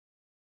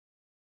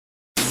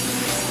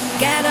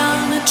Get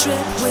on a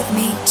trip with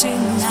me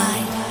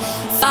tonight.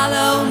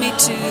 Follow me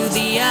to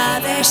the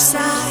other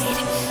side.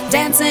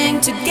 Dancing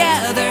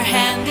together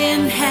hand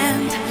in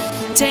hand.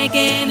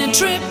 Taking a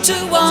trip to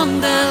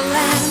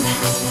Wonderland.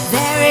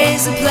 There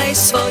is a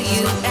place for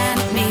you and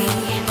me,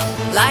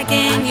 like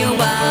in your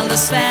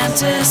wildest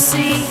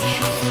fantasy.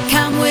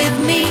 Come with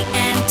me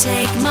and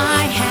take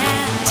my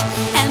hand.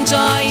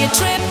 Enjoy your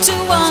trip to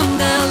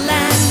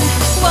Wonderland.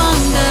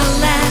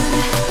 Wonderland,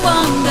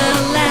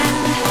 Wonderland,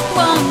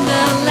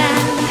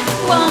 Wonderland,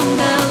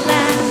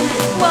 Wonderland,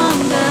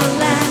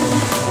 Wonderland,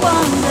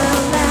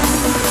 Wonderland,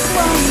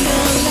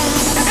 Wonderland.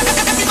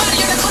 Everybody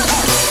in the club.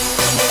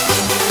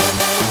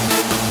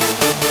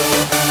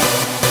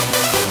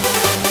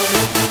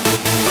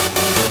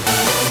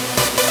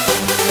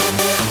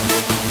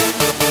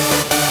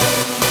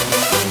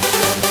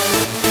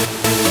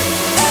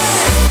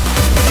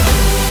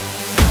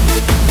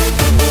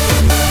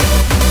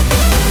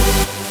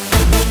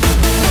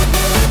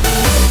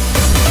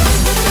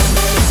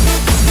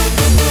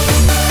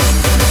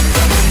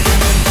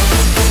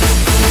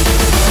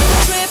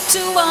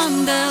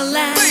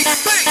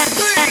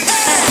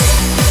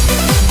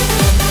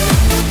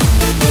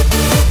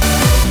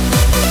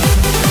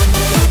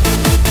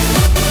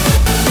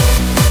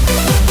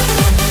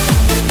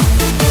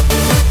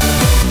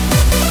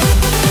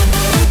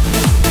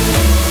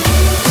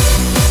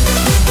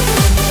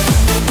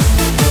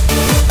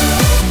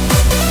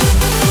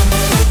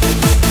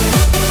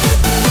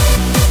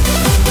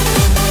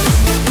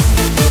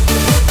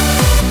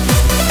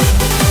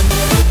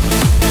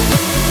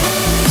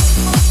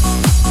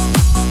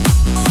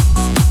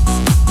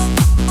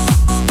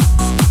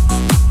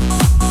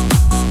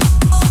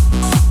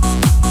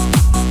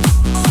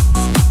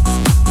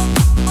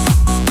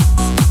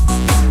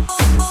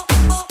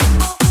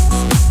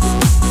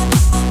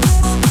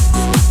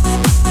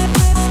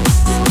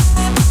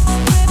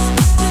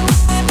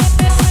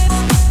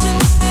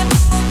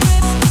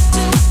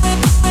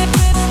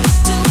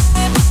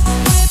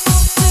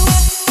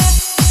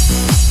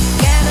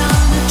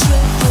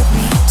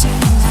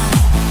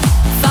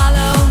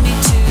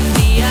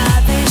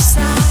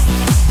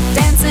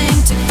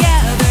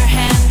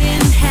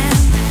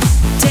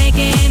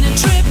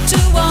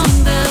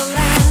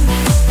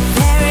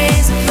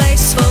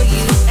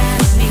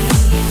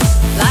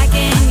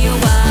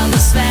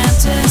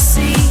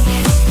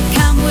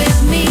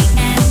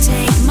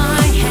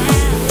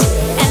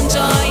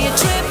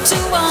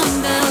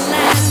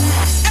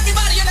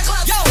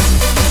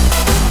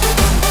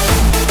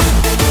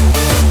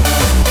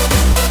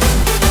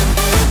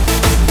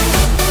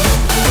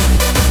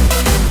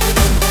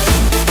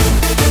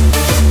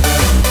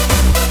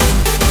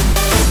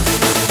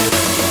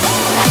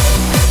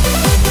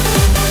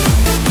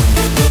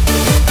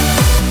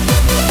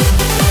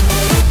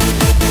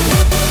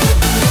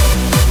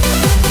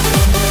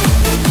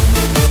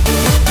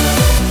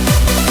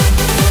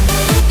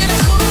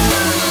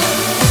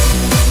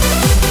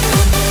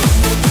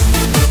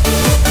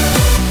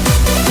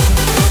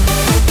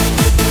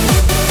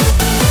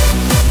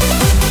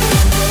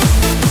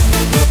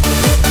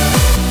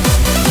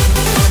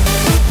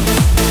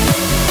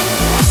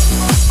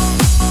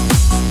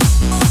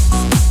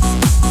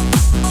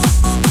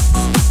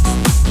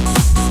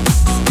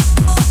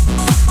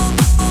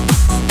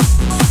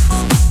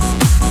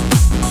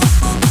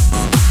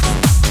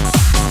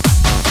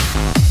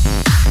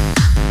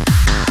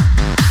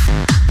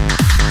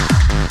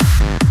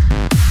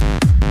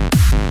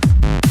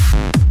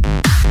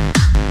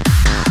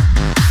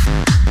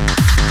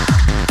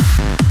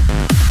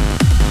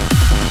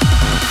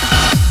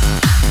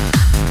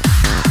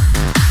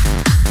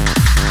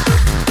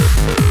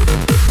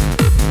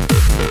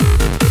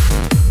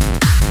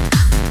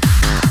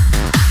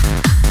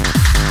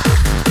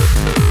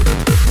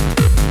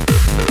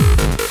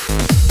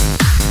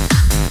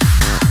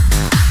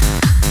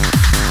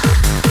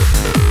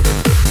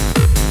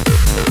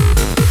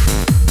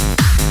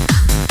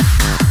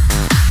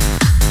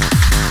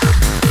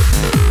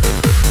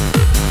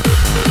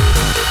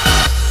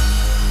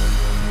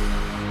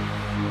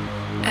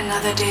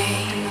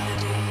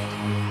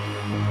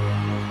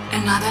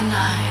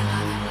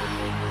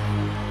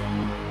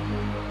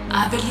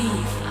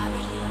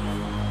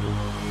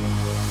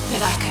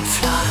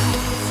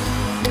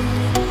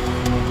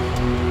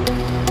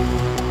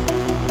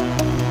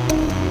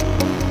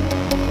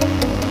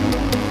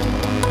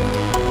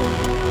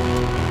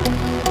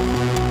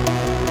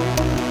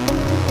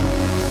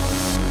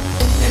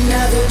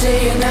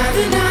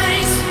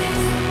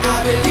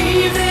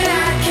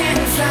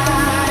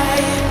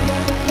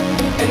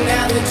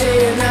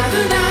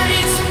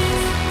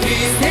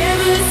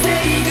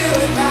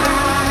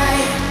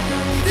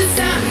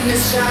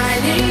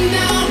 Shining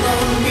down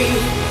on me,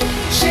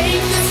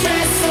 shake the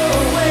stress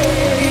away.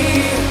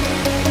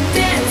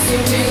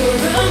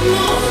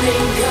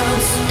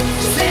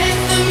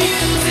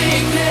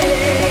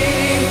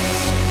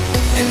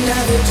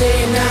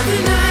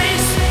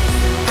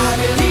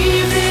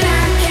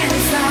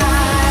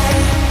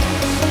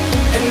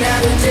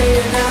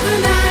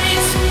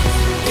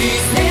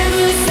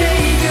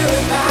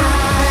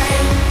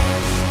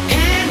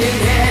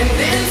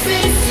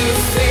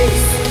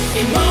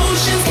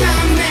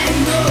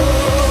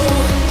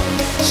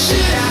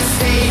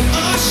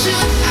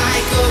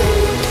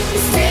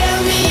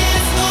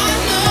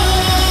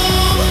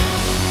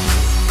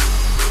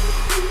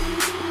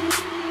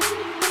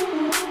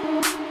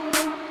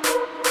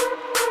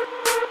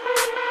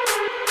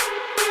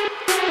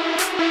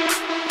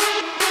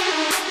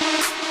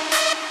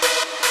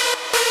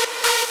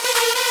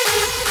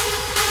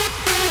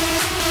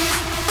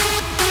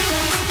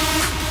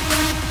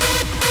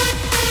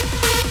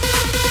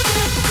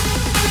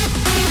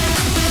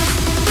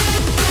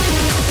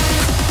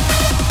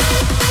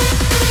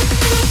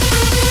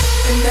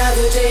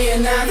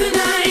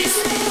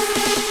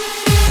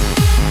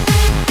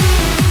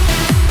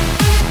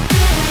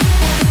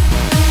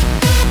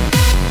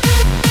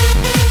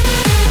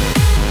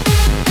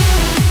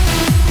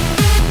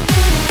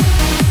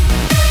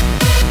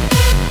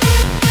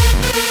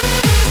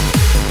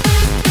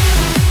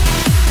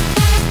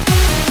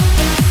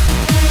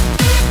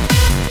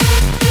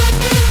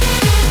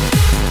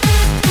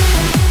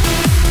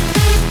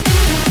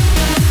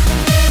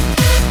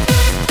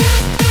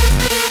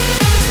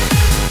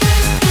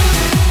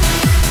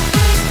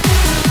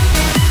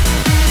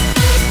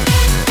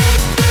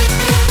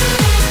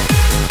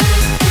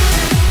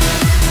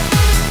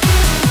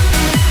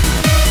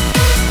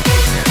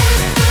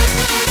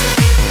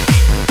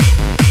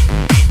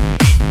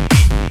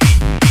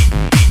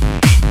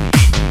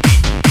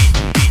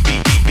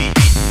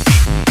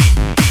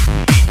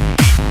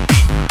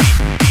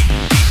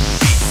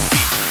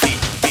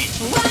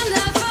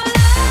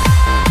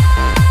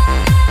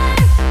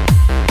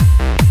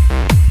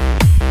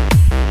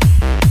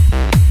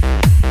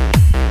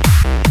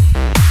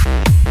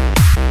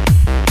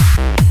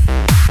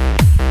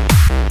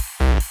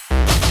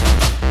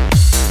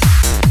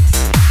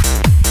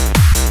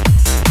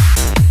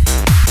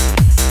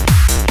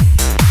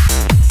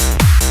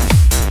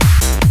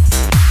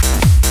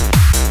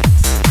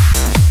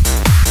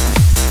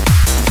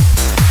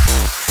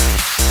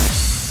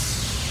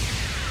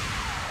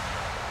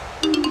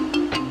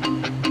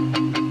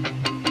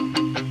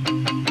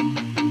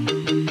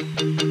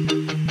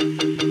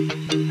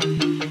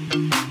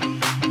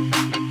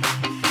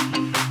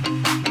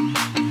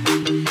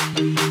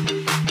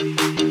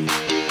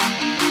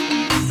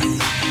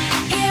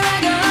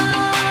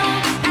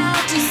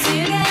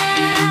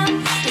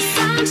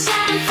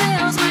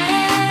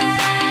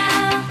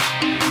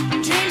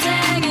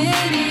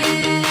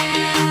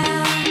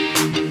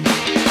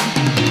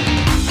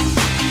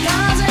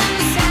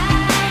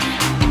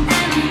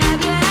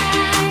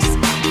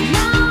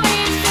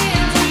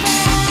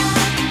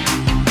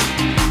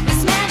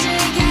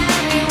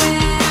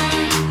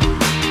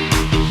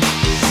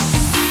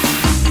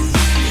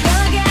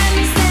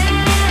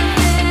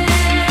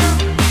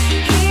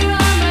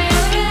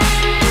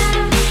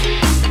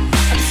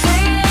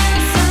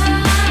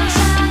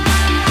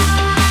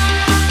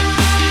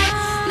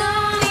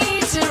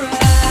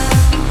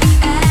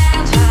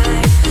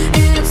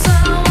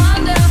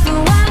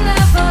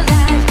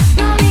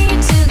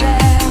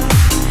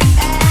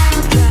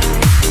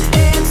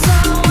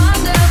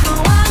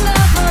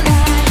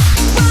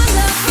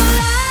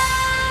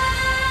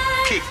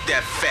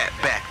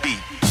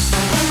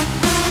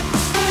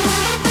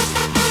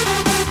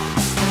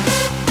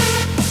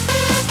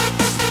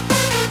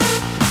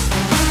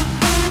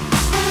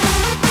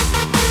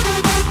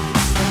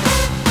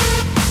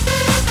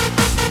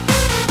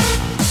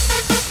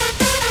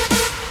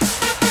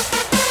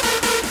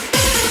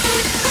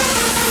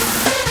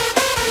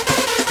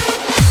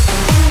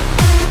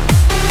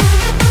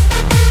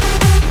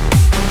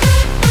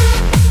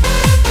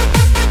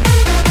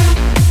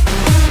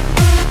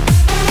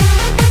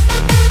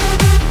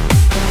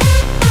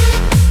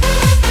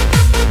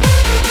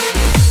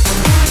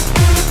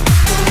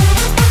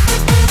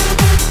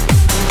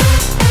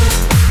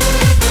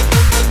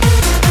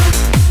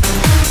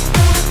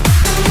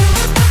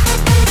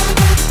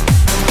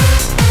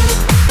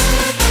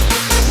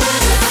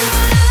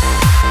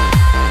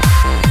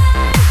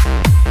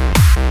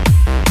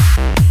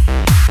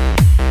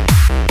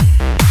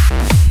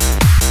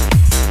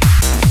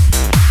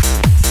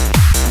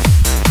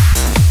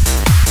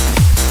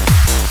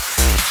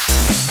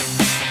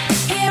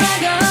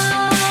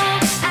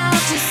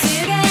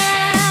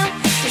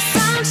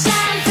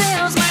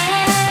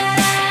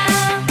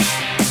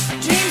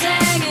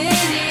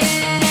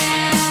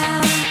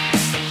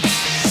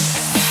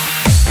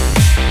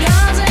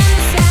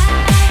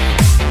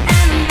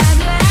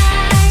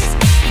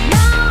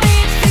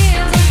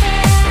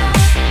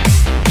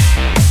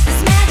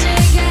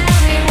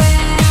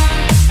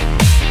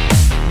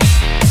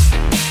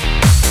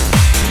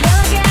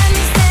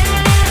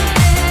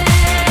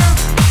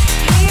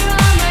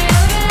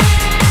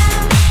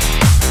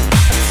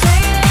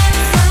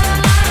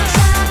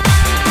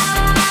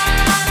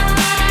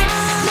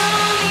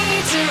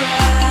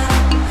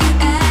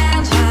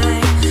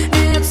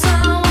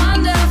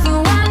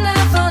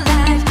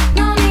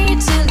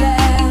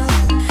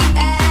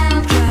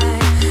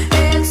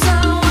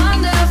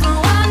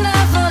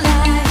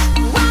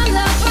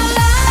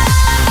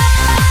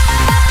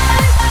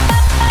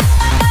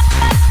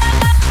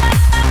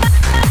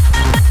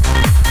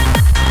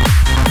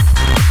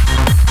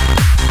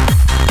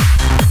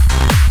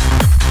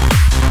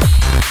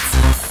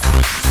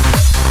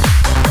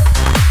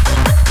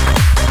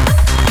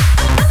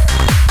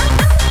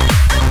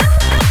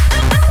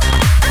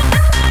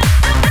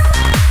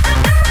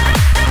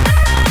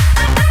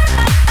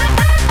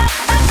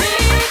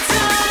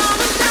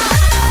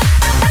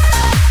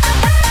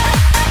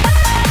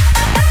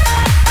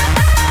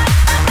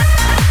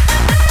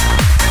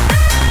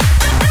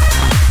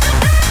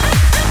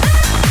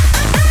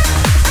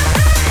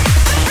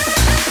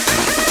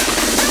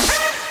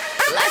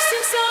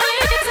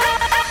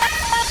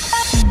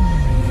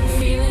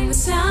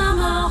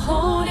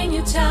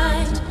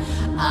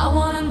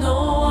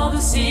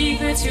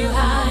 secrets you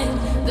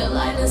hide. The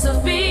lightness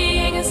of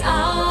being is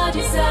our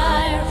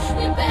desire.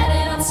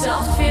 Embedded on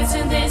soft fields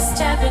in this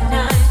tepid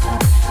night.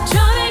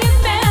 Drowning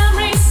in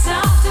memories,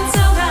 soft and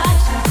so right.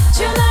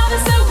 Your love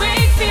is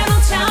awake, feel no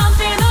time,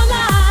 feel no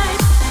light.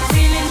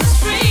 Feeling is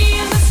free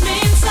in this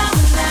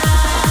midsummer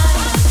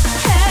night.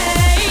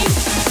 Hey,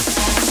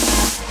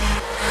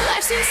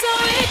 life seems so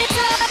easy.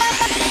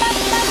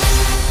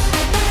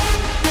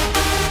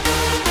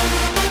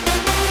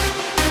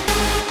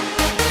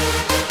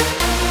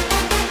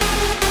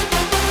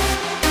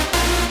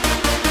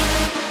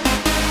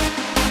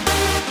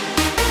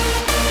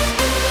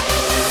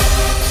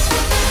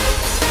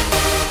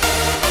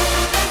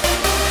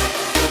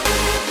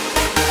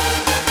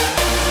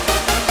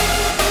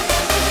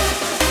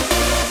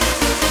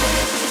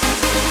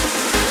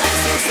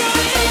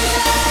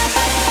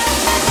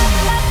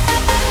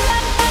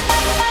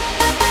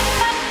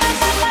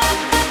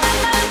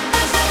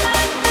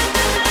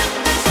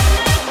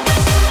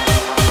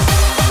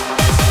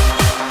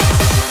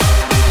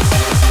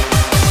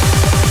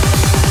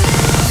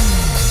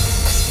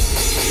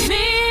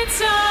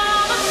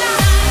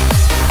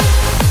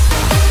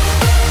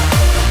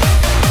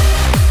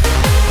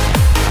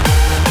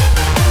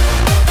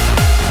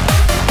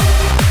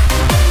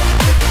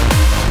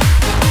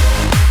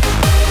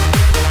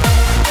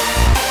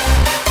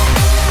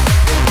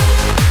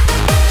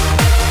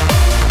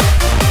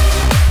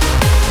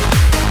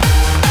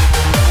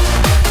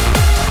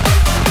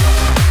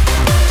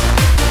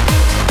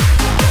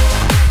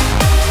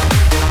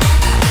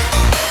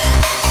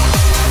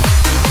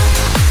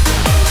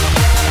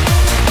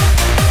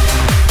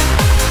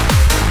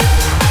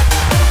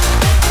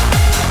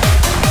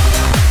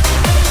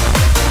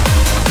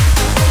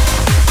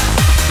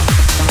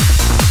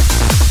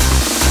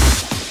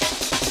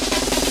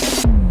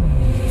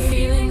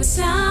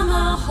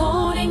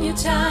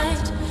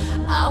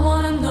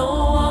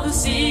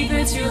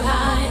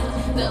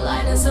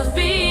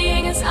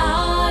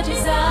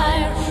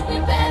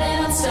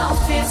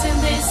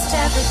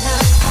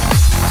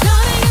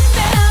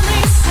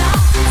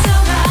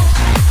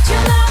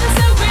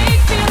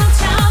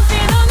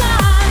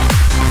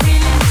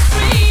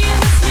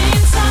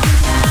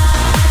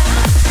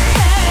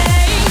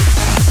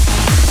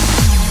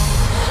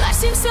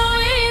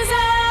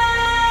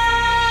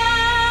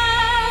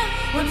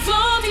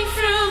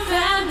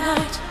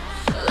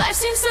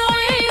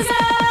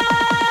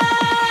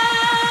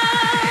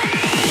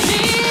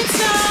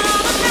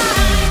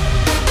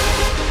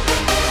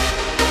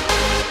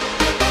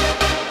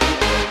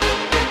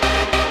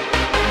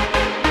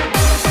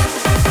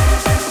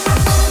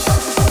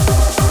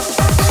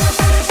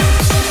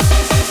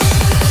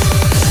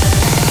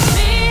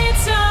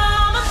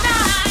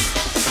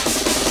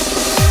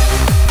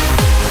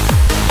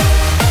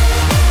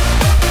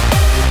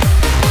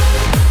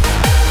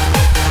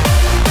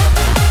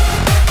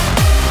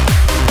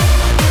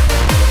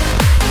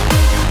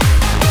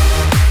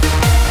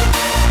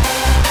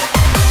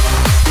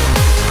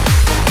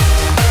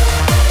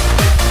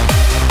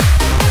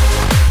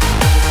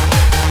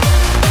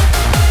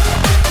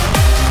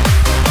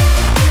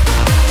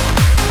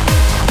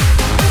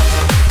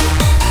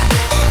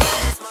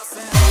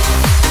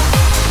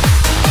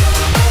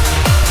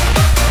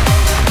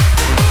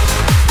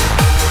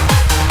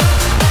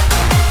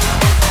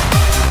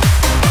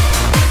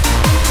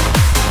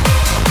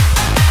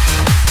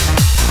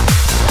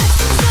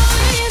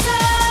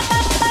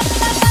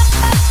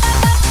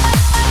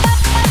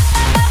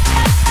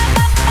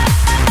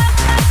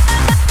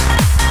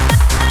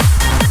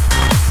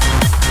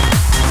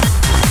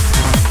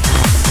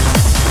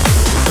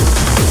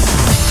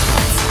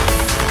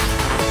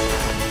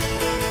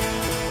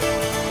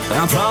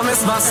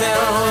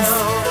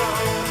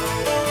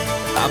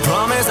 I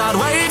promise I'd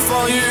wait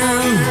for you,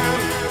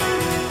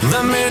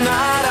 the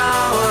midnight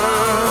hour.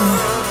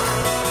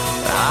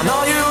 I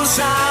know you'll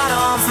shine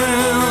on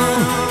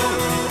through.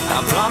 I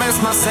promise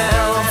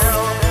myself,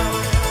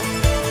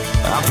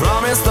 I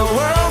promise the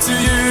world to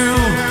you.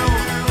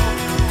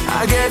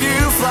 I gave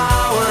you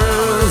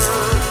flowers,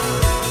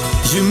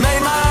 you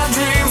made my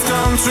dreams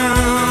come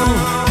true.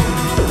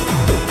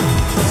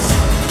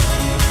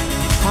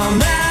 How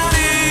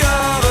many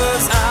of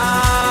us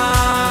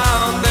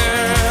out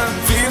there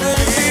feel the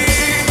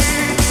need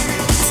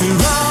to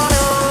run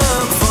and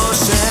look for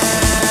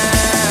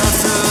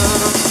shelter?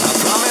 I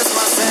promise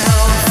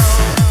myself,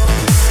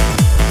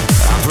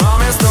 I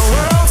promise the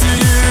world to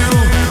you.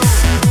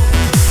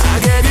 I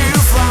gave you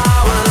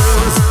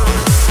flowers,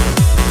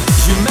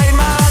 you made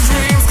my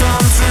dreams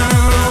come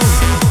true.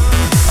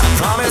 I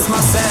promise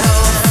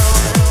myself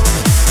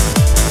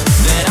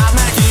that I'd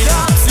make it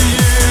up to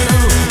you,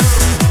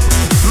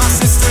 my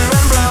sister.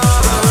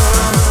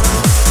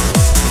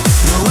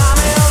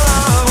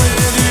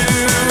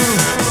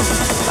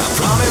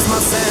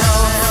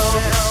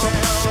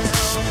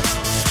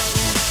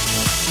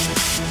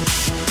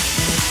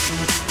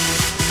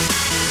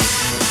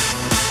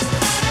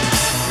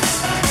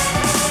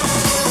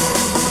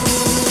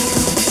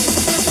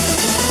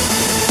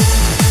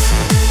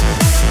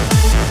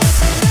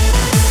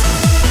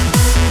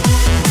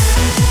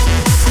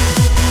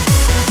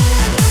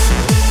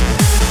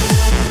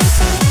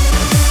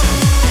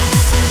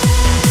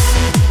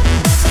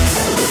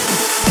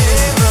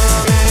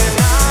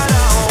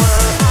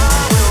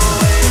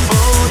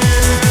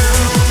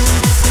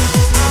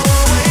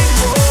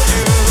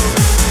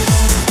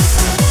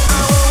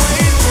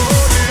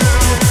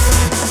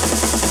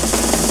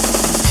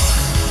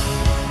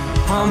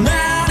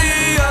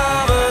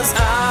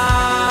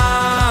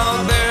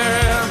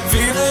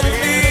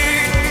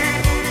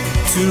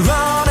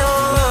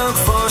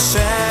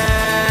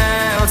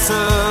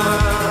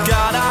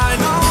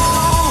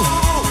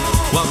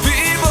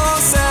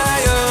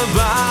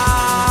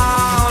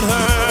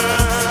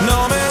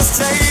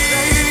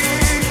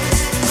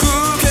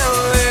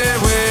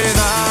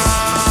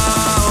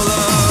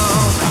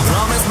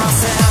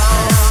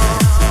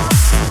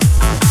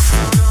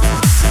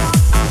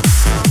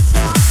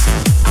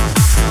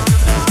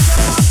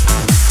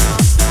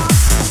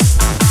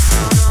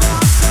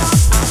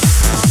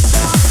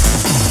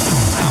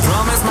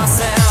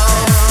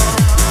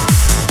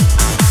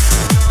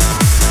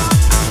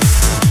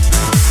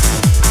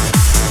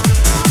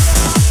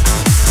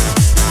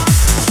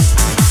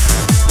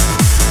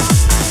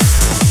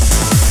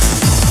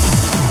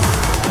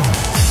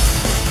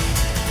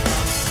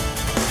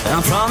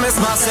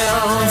 promised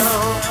myself,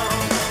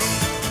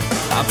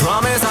 I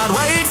promised I'd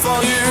wait for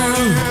you,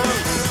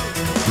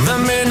 the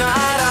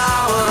midnight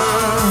hour.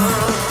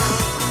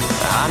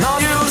 I know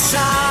you'll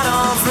shine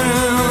on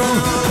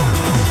through.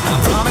 I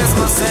promised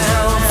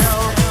myself,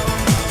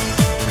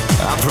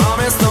 I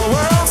promised the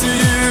world to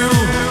you.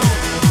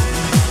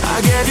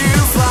 I gave you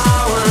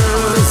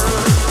flowers,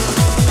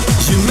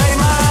 you made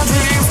my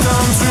dreams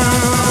come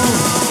true.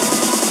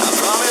 I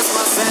promised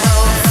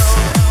myself,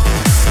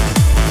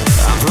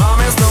 I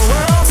promised the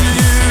world to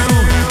you.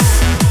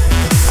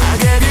 I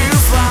gave you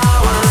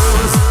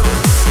flowers,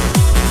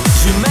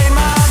 you made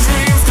my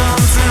dreams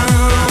come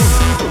true.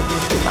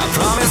 I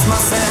promised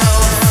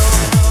myself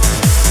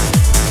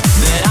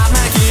that I'd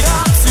make it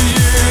up to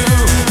you,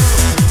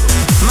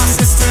 my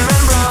sister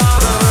and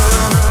brother.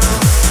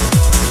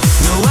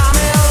 No, I'm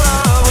in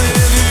love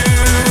with you.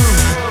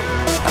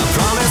 I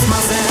promised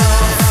myself.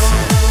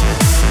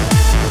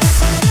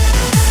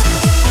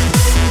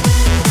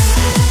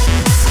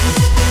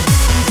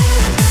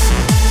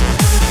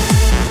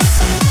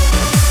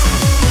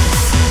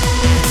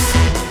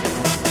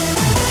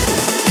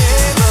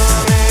 In the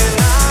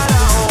midnight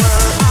hour,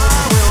 I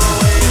will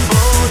wait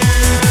for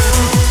you.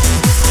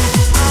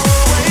 I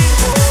will wait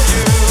for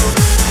you.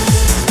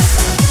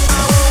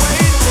 I will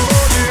wait for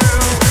you.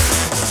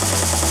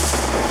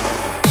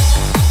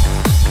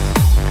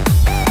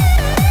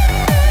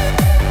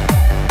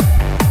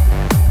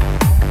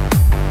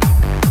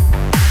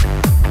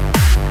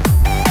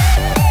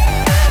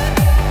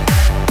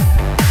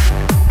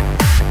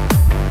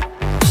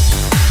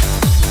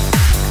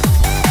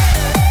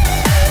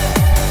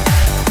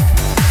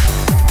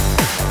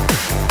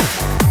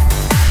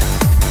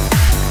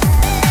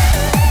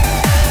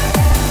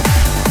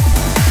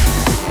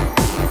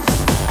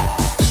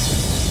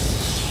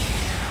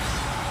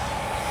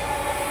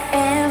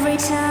 Every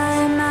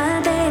time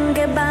I think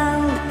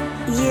about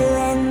you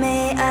and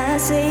me, I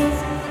see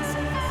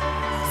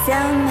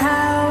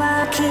somehow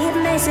I keep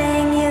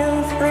missing you.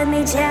 Let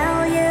me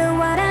tell you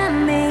what I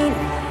mean.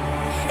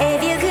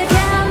 If you could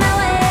come a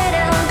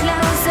little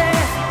closer,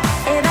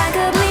 if I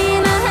could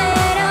lean my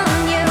head on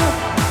you,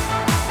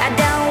 I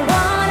don't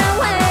wanna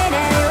wait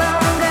any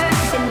longer.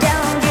 And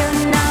don't you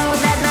know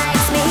that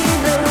makes me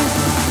blue?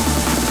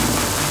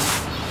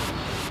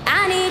 I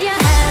need your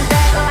hand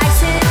that likes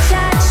to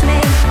touch me.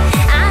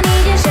 I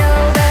need your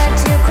shoulder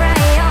to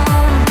cry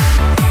on.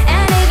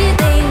 And if you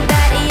think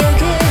that you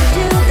could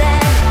do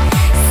that,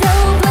 so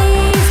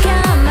please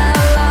come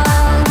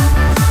along.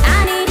 I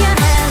need your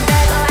hand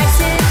that likes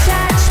to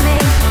touch me.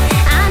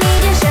 I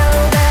need your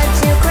shoulder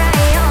to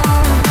cry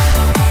on.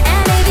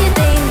 And if you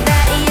think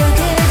that you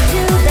could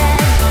do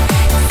that,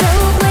 so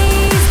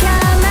please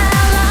come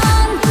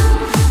along.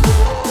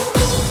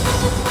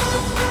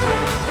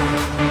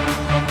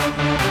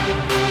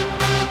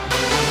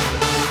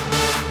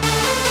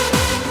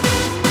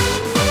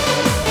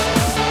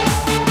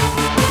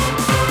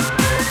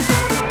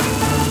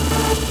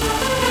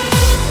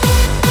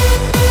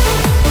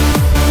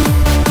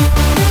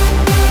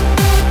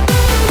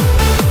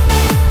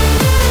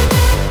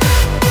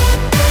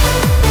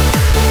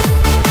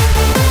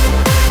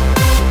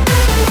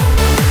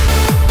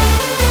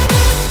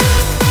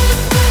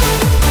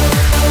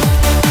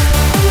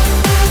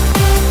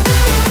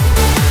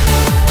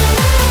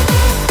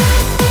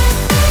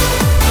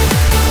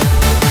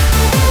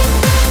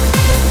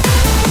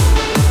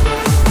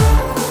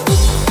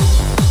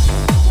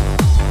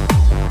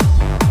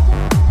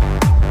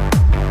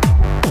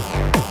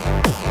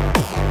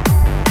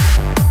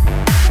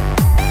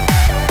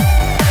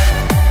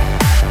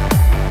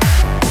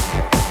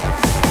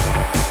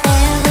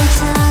 Every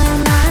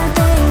time I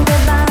think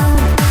about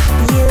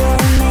you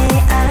and me,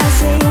 I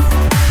see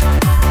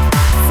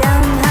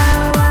somehow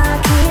I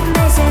keep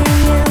missing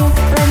you.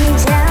 Let me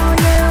tell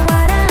you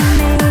what I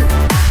mean.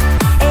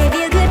 If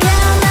you could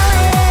come a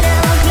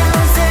little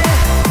closer,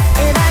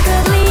 if I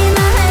could lean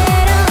my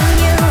head on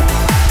you,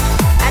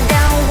 I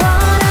don't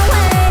wanna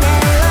wait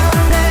any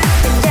longer.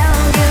 And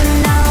don't you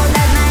know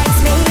that makes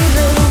me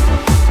blue?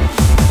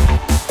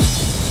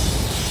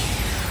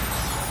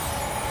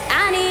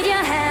 I need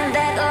your hand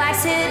that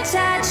likes to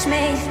touch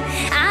me.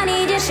 I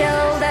need your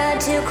shoulder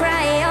to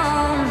cry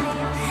on.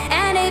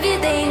 And if you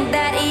think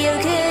that you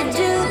could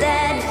do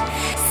that,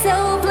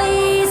 so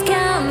please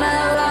come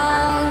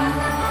along.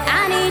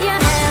 I need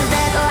your hand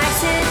that likes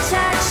to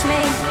touch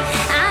me.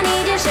 I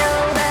need your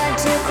shoulder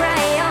to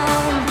cry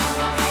on.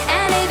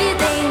 And if you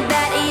think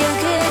that you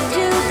could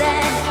do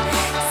that,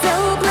 so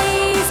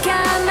please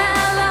come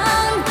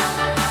along.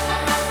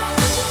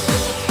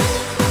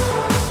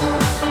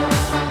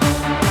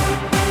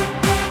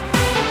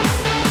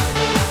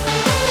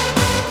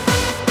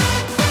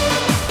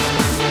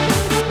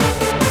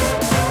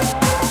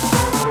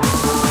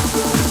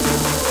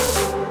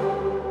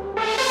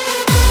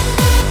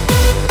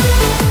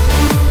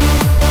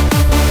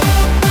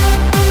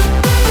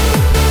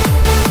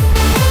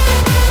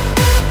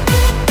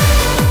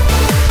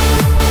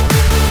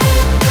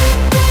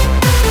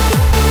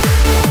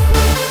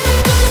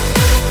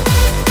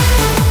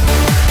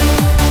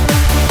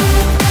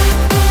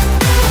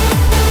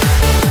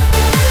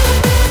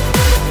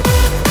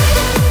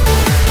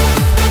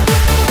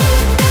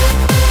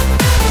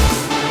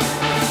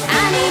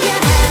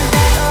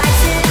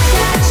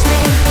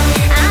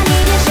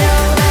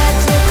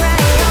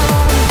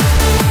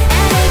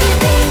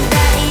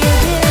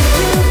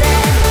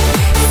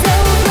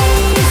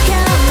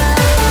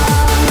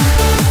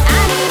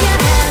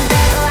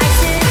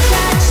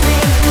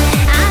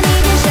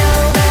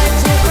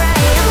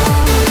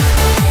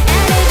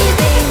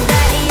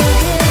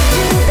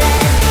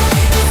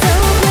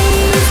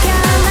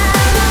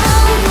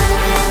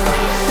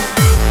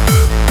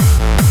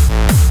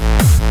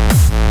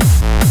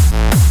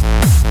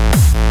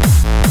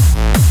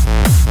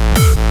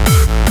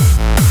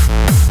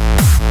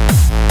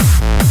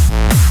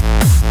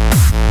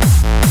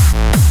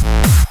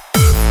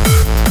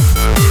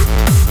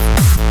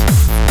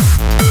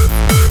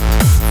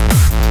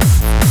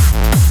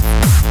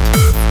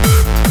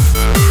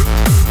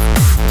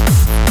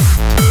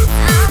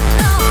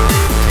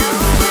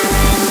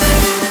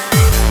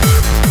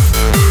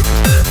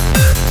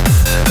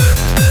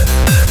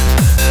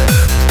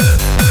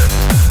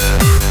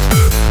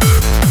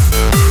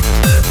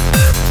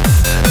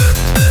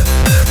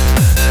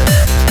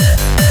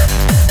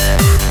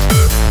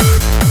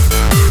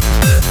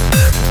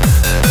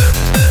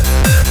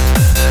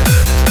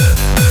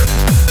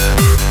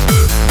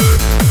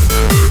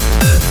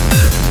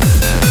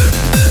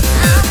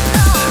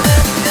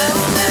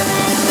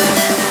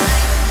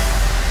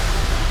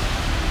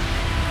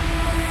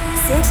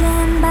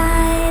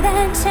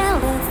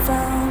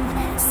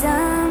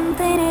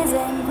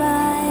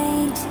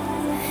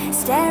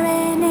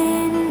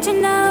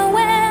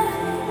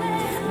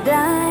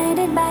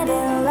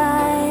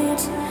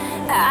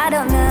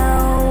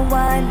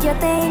 you're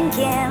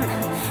thinking.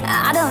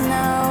 I don't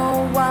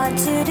know what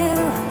to do,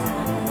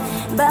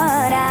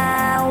 but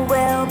I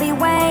will be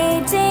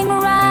waiting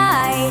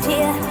right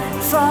here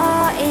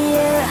for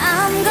you.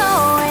 I'm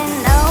going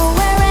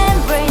nowhere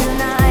every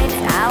night.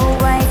 I'll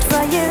wait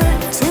for you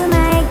to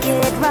make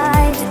it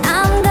right.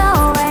 I'm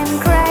going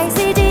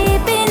crazy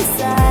deep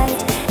inside.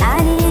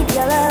 I need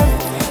your love,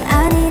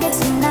 I need it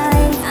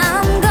tonight.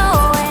 I'm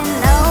going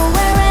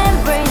nowhere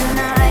every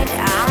night.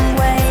 I'm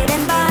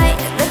waiting by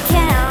the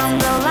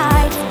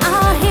candlelight.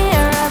 I'll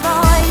hear a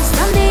voice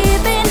from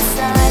deep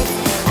inside.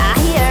 I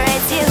hear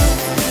it's you,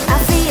 I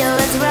feel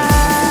it's right.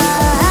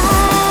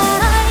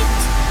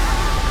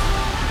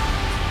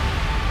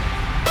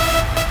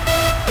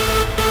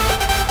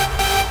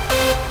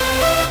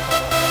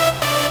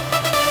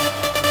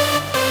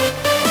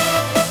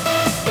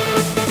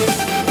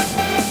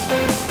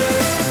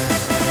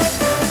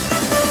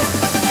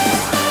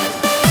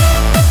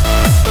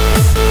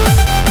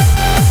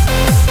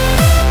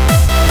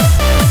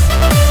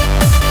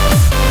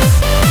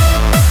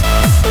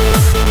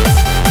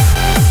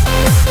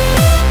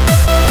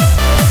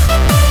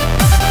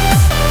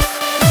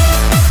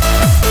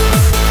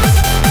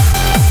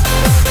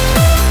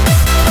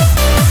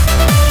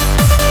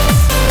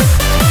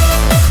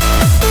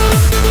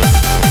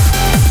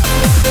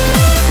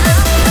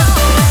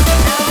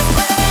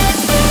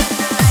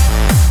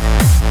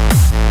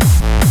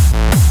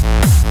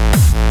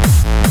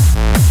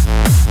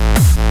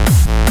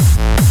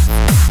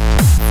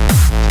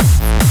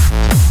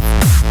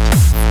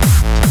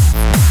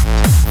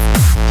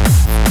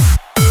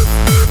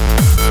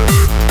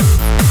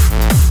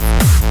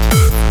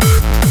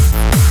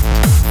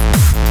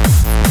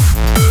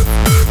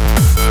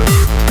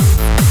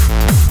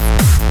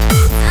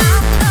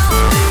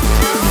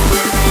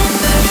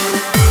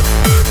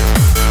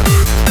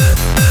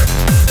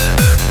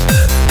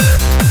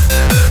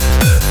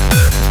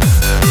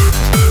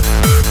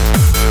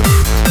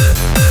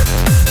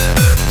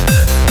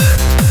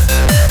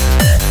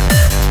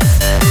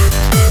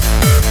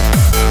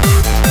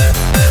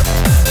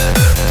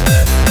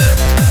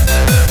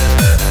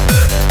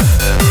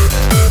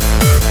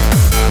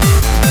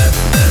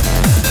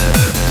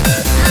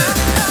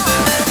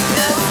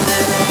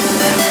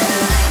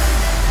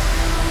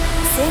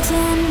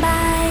 Sitting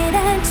by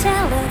the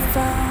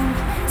telephone,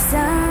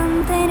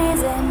 something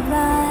isn't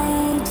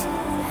right.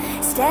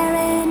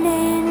 Staring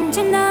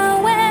into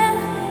nowhere,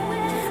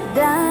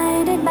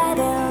 blinded by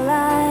the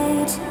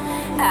light.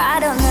 I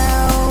don't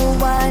know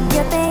what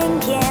you're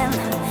thinking.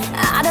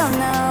 I don't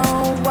know